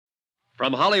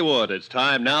From Hollywood, it's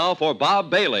time now for Bob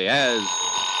Bailey as...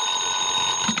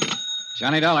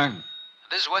 Johnny Dollar.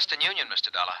 This is Western Union,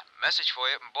 Mr. Dollar. Message for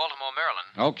you from Baltimore,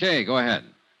 Maryland. Okay, go ahead.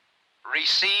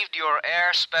 Received your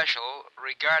air special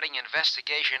regarding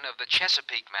investigation of the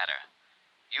Chesapeake matter.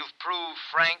 You've proved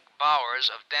Frank Bowers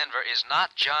of Denver is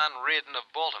not John Reardon of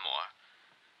Baltimore.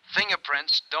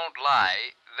 Fingerprints don't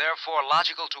lie, therefore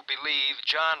logical to believe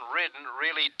John Reardon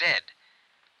really dead.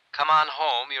 Come on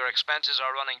home, your expenses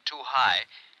are running too high.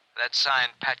 That's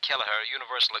signed Pat Kelleher,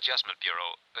 Universal Adjustment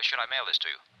Bureau. Should I mail this to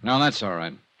you? No, that's all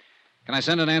right. Can I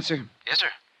send an answer? Yes, sir.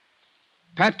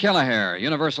 Pat Kelleher,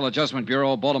 Universal Adjustment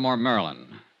Bureau, Baltimore, Maryland.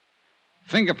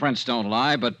 Fingerprints don't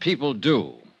lie, but people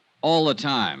do. All the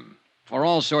time. For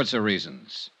all sorts of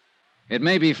reasons. It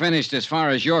may be finished as far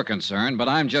as you're concerned, but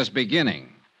I'm just beginning.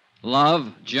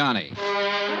 Love, Johnny.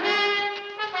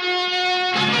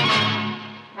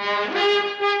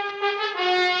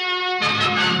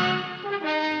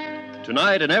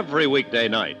 Tonight and every weekday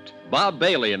night, Bob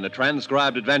Bailey in the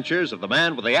transcribed adventures of the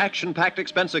man with the action-packed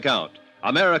expense account,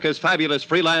 America's fabulous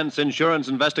freelance insurance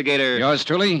investigator... Yours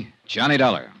truly, Johnny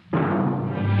Dollar.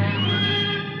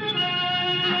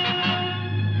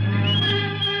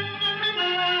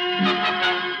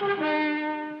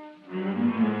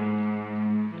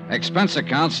 Expense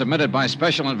account submitted by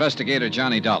Special Investigator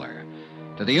Johnny Dollar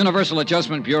to the Universal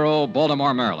Adjustment Bureau,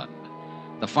 Baltimore, Maryland.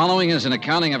 The following is an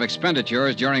accounting of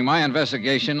expenditures during my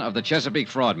investigation of the Chesapeake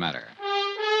fraud matter.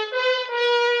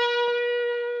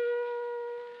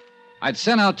 I'd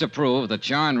set out to prove that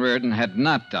John Reardon had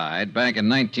not died back in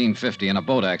 1950 in a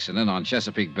boat accident on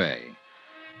Chesapeake Bay.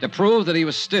 To prove that he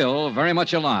was still very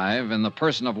much alive in the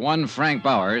person of one Frank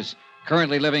Bowers,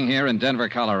 currently living here in Denver,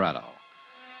 Colorado.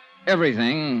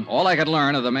 Everything, all I could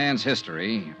learn of the man's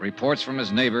history, reports from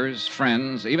his neighbors,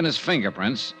 friends, even his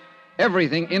fingerprints,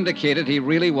 everything indicated he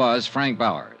really was Frank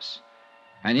Bowers.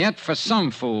 And yet, for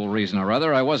some fool reason or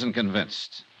other, I wasn't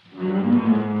convinced.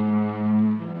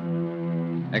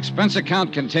 Expense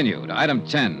account continued. Item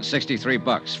 10,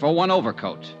 $63 for one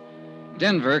overcoat.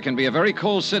 Denver can be a very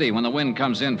cold city when the wind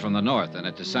comes in from the north and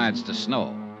it decides to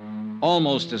snow.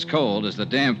 Almost as cold as the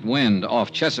damp wind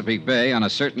off Chesapeake Bay on a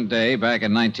certain day back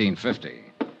in 1950.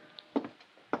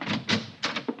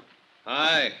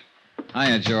 Hi.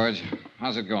 Hiya, George.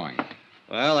 How's it going?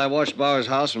 Well, I watched Bauer's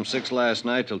house from 6 last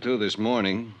night till 2 this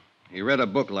morning. He read a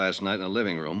book last night in the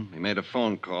living room. He made a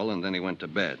phone call, and then he went to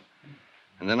bed.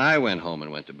 And then I went home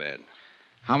and went to bed.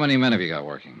 How many men have you got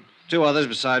working? 2 others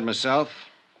beside myself.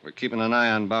 We're keeping an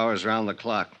eye on Bowers round the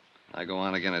clock. I go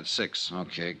on again at 6.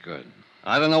 Okay, good.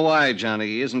 I don't know why, Johnny.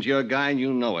 He isn't your guy, and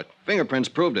you know it. Fingerprints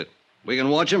proved it. We can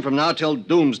watch him from now till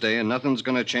doomsday, and nothing's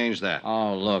going to change that.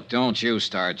 Oh, look, don't you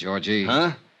start, Georgie.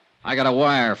 Huh? I got a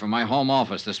wire from my home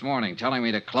office this morning telling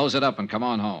me to close it up and come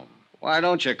on home. Why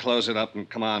don't you close it up and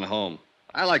come on home?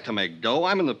 I like to make dough.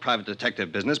 I'm in the private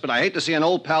detective business, but I hate to see an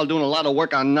old pal doing a lot of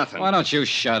work on nothing. Why don't you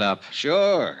shut up?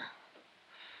 Sure.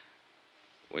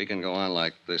 We can go on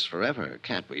like this forever,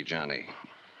 can't we, Johnny?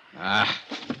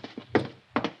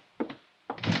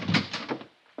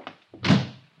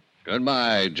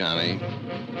 Goodbye, Johnny.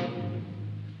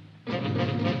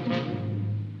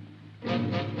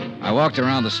 I walked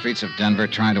around the streets of Denver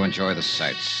trying to enjoy the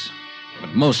sights.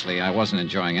 But mostly I wasn't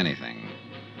enjoying anything.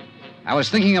 I was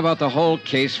thinking about the whole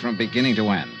case from beginning to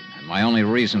end, and my only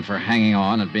reason for hanging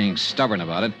on and being stubborn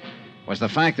about it was the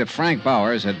fact that Frank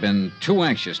Bowers had been too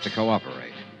anxious to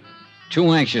cooperate.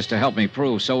 Too anxious to help me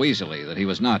prove so easily that he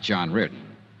was not John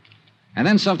Reardon. And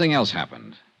then something else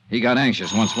happened. He got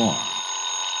anxious once more.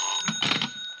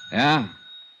 Yeah?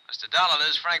 Mr. Dollar, this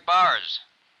is Frank Bowers.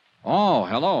 Oh,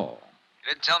 hello. You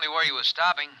didn't tell me where you were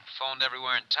stopping. Phoned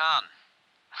everywhere in town.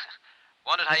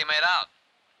 Wondered how you made out.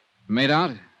 Made out?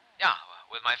 Yeah,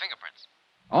 with my fingerprints.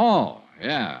 Oh,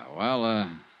 yeah. Well,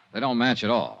 they don't match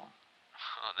at all.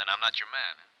 Oh, then I'm not your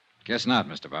man. Guess not,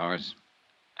 Mr. Bowers.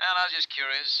 Well, I was just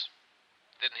curious.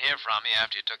 Didn't hear from you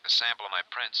after you took the sample of my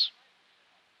prints.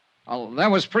 Oh,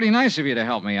 that was pretty nice of you to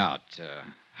help me out.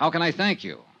 How can I thank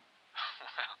you? Well,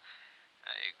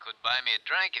 you could buy me a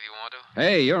drink if you want to.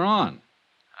 Hey, you're on.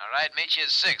 All right, meet you at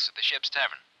 6 at the Ship's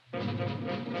Tavern.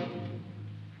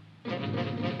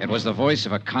 It was the voice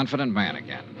of a confident man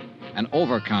again. An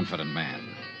overconfident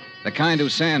man. The kind who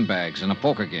sandbags in a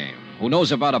poker game, who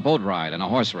knows about a boat ride and a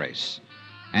horse race.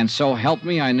 And so help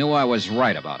me, I knew I was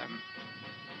right about him.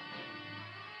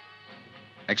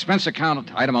 Expense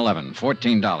account, item 11,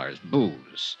 $14,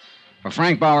 booze. For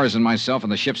Frank Bowers and myself in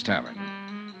the Ship's Tavern.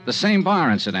 The same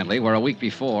bar, incidentally, where a week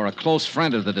before, a close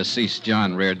friend of the deceased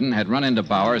John Reardon had run into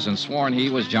Bowers and sworn he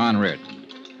was John Reardon.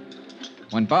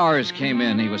 When Bowers came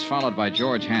in, he was followed by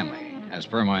George Hanley, as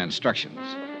per my instructions.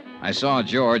 I saw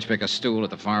George pick a stool at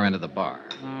the far end of the bar.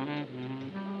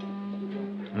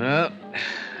 Well,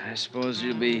 I suppose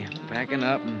you'll be packing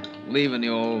up and leaving the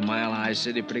old Mile High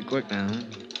City pretty quick now, huh?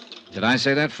 Did I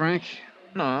say that, Frank?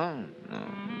 No,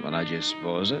 but I just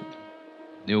suppose it.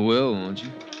 You will, won't you?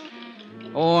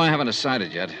 Oh, I haven't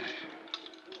decided yet.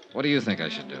 What do you think I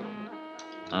should do?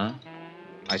 Huh?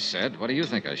 I said, what do you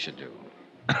think I should do?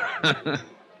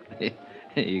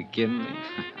 You kidding me?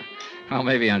 Well,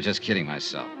 maybe I'm just kidding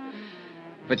myself.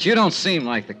 But you don't seem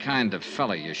like the kind of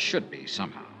fella you should be,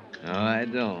 somehow. No, I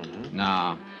don't, huh?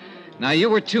 No. Now, you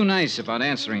were too nice about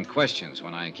answering questions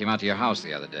when I came out to your house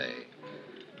the other day.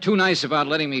 Too nice about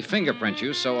letting me fingerprint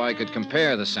you so I could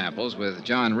compare the samples with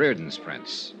John Reardon's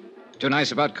prints. Too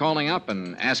nice about calling up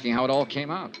and asking how it all came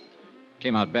out.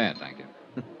 Came out bad, thank you.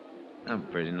 I'm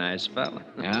a pretty nice fella.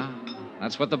 Yeah,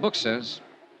 that's what the book says.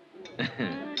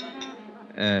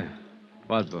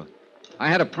 What book? I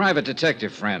had a private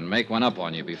detective friend make one up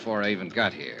on you before I even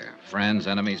got here. Friends,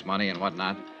 enemies, money, and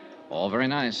whatnot. All very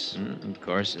nice. Of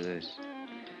course it is.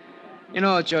 You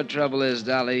know what your trouble is,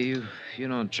 Dolly? You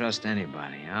don't trust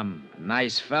anybody. I'm a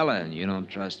nice fella, and you don't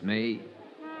trust me.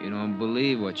 You don't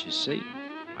believe what you see.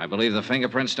 I believe the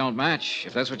fingerprints don't match,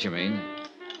 if that's what you mean.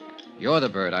 You're the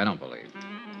bird I don't believe.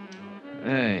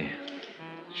 Hey,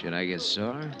 should I get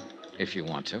sore? If you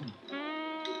want to.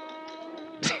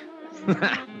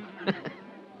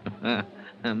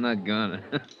 I'm not gonna.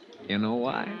 You know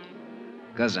why?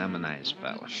 Because I'm a nice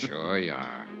fella. Sure you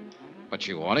are. But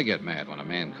you ought to get mad when a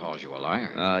man calls you a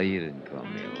liar. Oh, you didn't call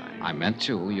me a liar. I meant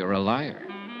to. You're a liar.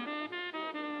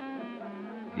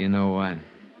 You know what?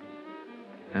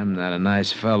 I'm not a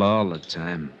nice fella all the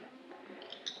time.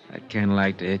 I'd kind of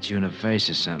like to hit you in the face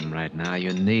or something right now.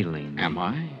 You're needling me. Am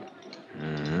I?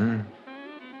 Uh-huh.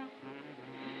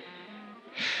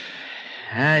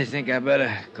 I think I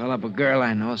better call up a girl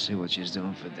I know, see what she's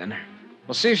doing for dinner.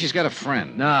 Well, see if she's got a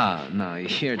friend. No,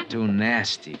 you're too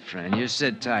nasty, friend. You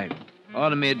sit tight.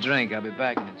 Order me a drink. I'll be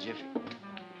back in a jiffy.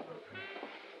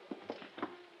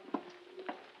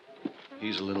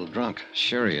 He's a little drunk.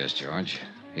 Sure he is, George.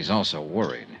 He's also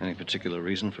worried. Any particular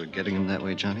reason for getting him that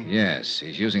way, Johnny? Yes,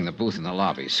 he's using the booth in the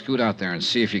lobby. Scoot out there and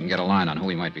see if you can get a line on who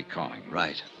he might be calling.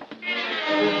 Right.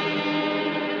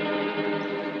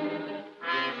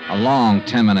 A long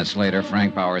 10 minutes later,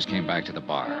 Frank Bowers came back to the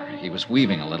bar. He was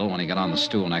weaving a little when he got on the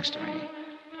stool next to me.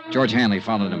 George Hanley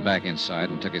followed him back inside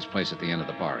and took his place at the end of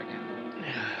the bar again.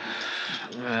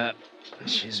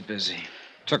 She's busy.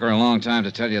 Took her a long time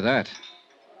to tell you that.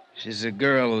 She's a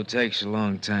girl who takes a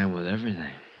long time with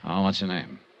everything. Oh, what's her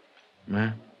name?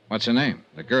 Huh? What's her name?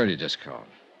 The girl you just called.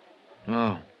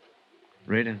 Oh,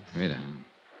 Rita. Rita.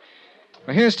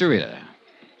 Well, here's to Rita.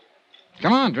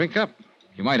 Come on, drink up.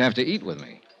 You might have to eat with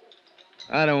me.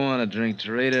 I don't want to drink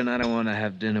to Rita, and I don't want to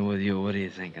have dinner with you. What do you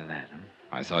think of that? Huh?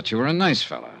 I thought you were a nice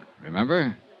fella.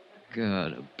 Remember?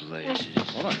 God bless you.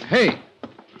 Hold on. Hey!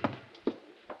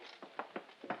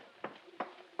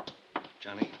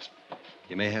 Johnny,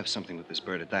 you may have something with this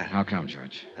bird at that. How come,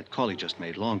 George? That call he just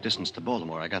made, long distance to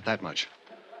Baltimore. I got that much.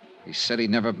 He said he'd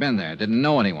never been there, didn't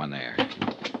know anyone there.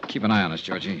 Keep an eye on us,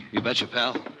 Georgie. You betcha,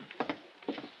 pal.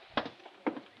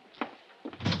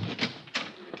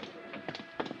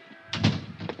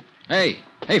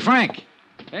 Hey, Frank!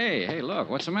 Hey, look,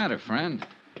 what's the matter, friend?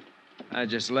 I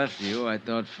just left you, I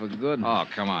thought, for good. Oh,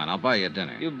 come on, I'll buy you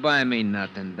dinner. You buy me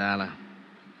nothing, Dollar.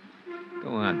 Go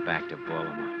on back to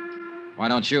Baltimore. Why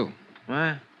don't you?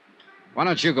 What? Why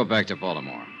don't you go back to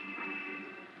Baltimore?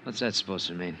 What's that supposed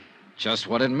to mean? Just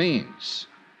what it means.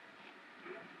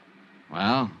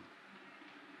 Well?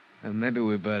 Maybe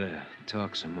we better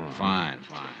talk some more. Fine.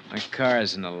 My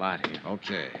car's in the lot here.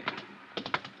 Okay.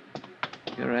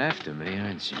 You're after me,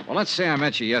 aren't you? Well, let's say I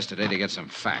met you yesterday to get some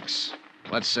facts.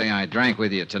 Let's say I drank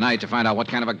with you tonight to find out what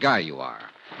kind of a guy you are.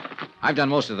 I've done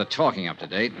most of the talking up to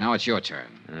date. Now it's your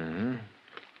turn. Uh-huh.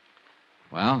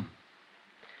 Well?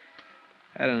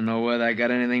 I don't know whether I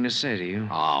got anything to say to you.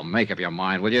 Oh, make up your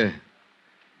mind, will you?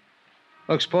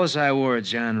 Look, suppose I were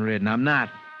John Reardon. I'm not.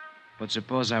 But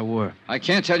suppose I were. I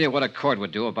can't tell you what a court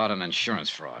would do about an insurance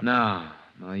fraud. No,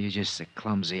 you're just a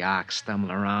clumsy ox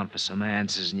stumbling around for some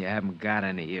answers, and you haven't got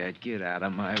any yet. Get out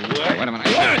of my way. Wait a minute.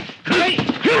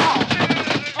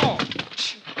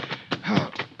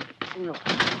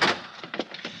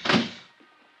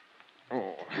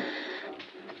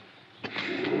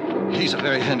 He's a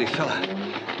very handy fella.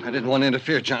 I didn't want to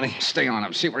interfere, Johnny. Stay on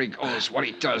him. See where he goes, what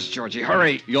he does, Georgie.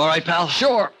 Hurry. You all right, pal?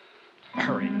 Sure.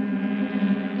 Hurry.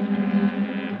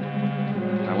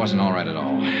 I wasn't all right at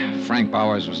all. Frank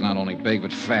Bowers was not only big,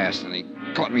 but fast, and he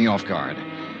caught me off guard.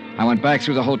 I went back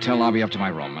through the hotel lobby up to my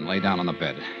room and lay down on the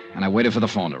bed, and I waited for the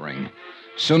phone to ring.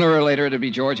 Sooner or later, it'd be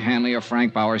George Hanley or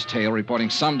Frank Bauer's tale reporting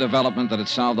some development that had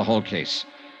solved the whole case.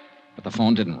 But the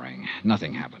phone didn't ring.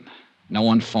 Nothing happened. No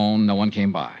one phoned. No one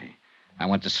came by. I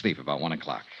went to sleep about 1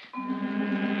 o'clock.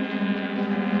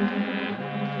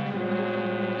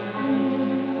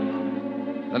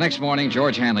 The next morning,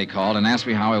 George Hanley called and asked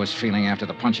me how I was feeling after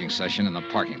the punching session in the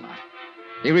parking lot.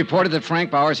 He reported that Frank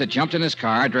Bowers had jumped in his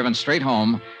car, driven straight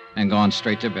home, and gone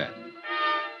straight to bed.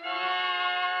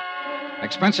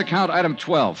 Expense account item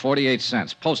 12, 48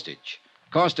 cents, postage.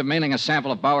 Cost of mailing a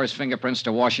sample of Bowers' fingerprints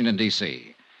to Washington,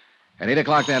 D.C. At 8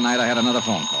 o'clock that night, I had another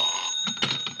phone call.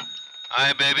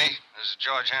 Hi, baby. This is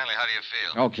George Hanley. How do you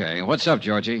feel? Okay, what's up,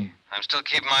 Georgie? I'm still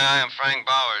keeping my eye on Frank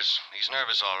Bowers. He's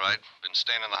nervous, all right. Been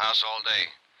staying in the house all day.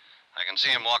 I can see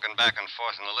him walking back and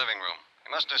forth in the living room.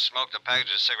 He must have smoked a package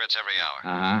of cigarettes every hour.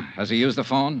 Uh-huh. Has he used the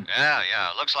phone? Yeah.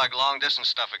 Looks like long-distance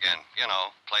stuff again. You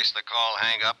know, place the call,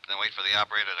 hang up, then wait for the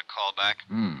operator to call back.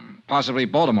 Possibly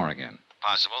Baltimore again.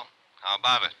 Possible. How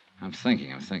about it? I'm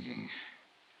thinking.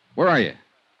 Where are you?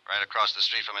 Right across the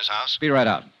street from his house. Be right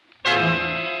out.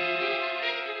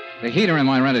 The heater in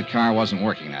my rented car wasn't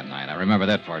working that night. I remember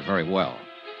that part very well.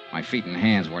 My feet and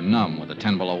hands were numb with the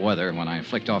 10 below weather when I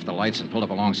flicked off the lights and pulled up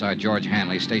alongside George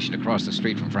Hanley, stationed across the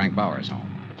street from Frank Bowers' home.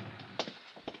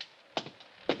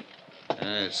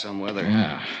 It's some weather.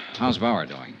 Yeah. How's Bauer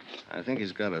doing? I think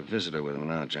he's got a visitor with him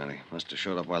now, Johnny. Must have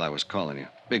showed up while I was calling you.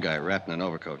 Big guy wrapped in an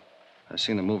overcoat. I've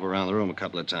seen him move around the room a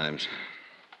couple of times.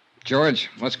 George,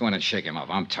 let's go in and shake him up.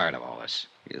 I'm tired of all this.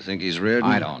 You think he's reared?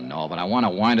 I don't know, but I want to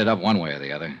wind it up one way or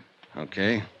the other.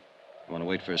 Okay. You want to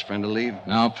wait for his friend to leave?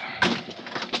 Nope.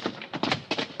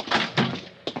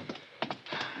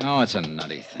 No, it's a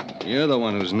nutty thing. You're the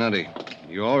one who's nutty.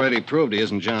 You already proved he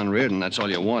isn't John Reardon. That's all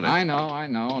you wanted. I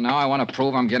know. Now I want to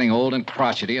prove I'm getting old and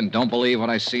crotchety and don't believe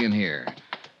what I see and hear.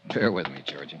 Bear with me,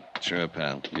 Georgie. Sure,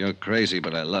 pal. You're crazy,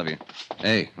 but I love you.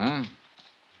 Hey. Huh?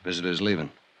 Visitor's leaving.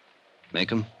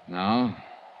 Make him? No.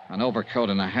 An overcoat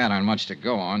and a hat aren't much to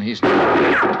go on. He's... Georgie,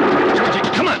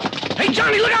 come on! Hey,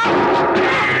 Johnny, look out!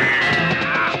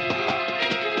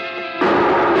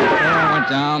 Before I went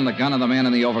down, the gun of the man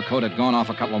in the overcoat had gone off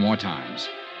a couple more times.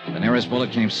 The nearest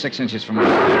bullet came 6 inches from my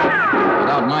head.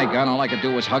 Without my gun, all I could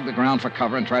do was hug the ground for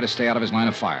cover and try to stay out of his line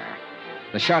of fire.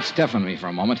 The shots deafened me for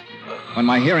a moment. When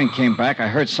my hearing came back, I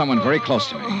heard someone very close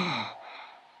to me.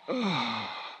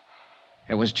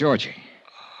 It was Georgie.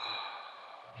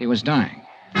 He was dying.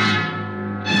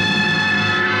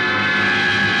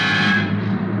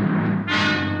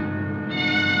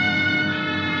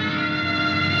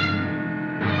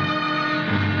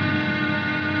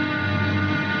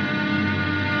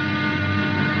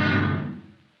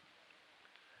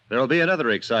 There'll be another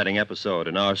exciting episode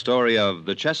in our story of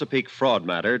the Chesapeake fraud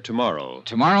matter tomorrow.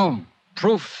 Tomorrow,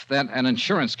 proof that an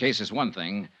insurance case is one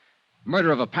thing,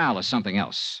 murder of a pal is something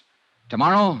else.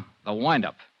 Tomorrow, the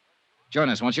wind-up. Join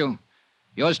us, won't you?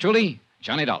 Yours truly,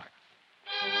 Johnny Dollar.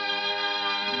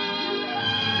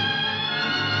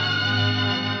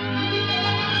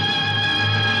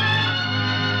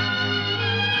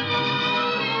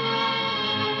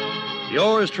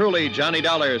 Yours truly, Johnny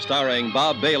Dollar, starring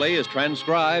Bob Bailey, is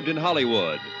transcribed in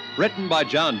Hollywood. Written by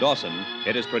John Dawson,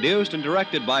 it is produced and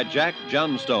directed by Jack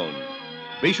Johnstone.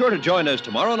 Be sure to join us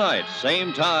tomorrow night,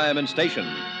 same time and station,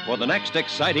 for the next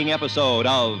exciting episode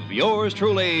of Yours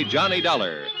truly, Johnny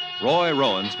Dollar. Roy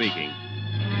Rowan speaking.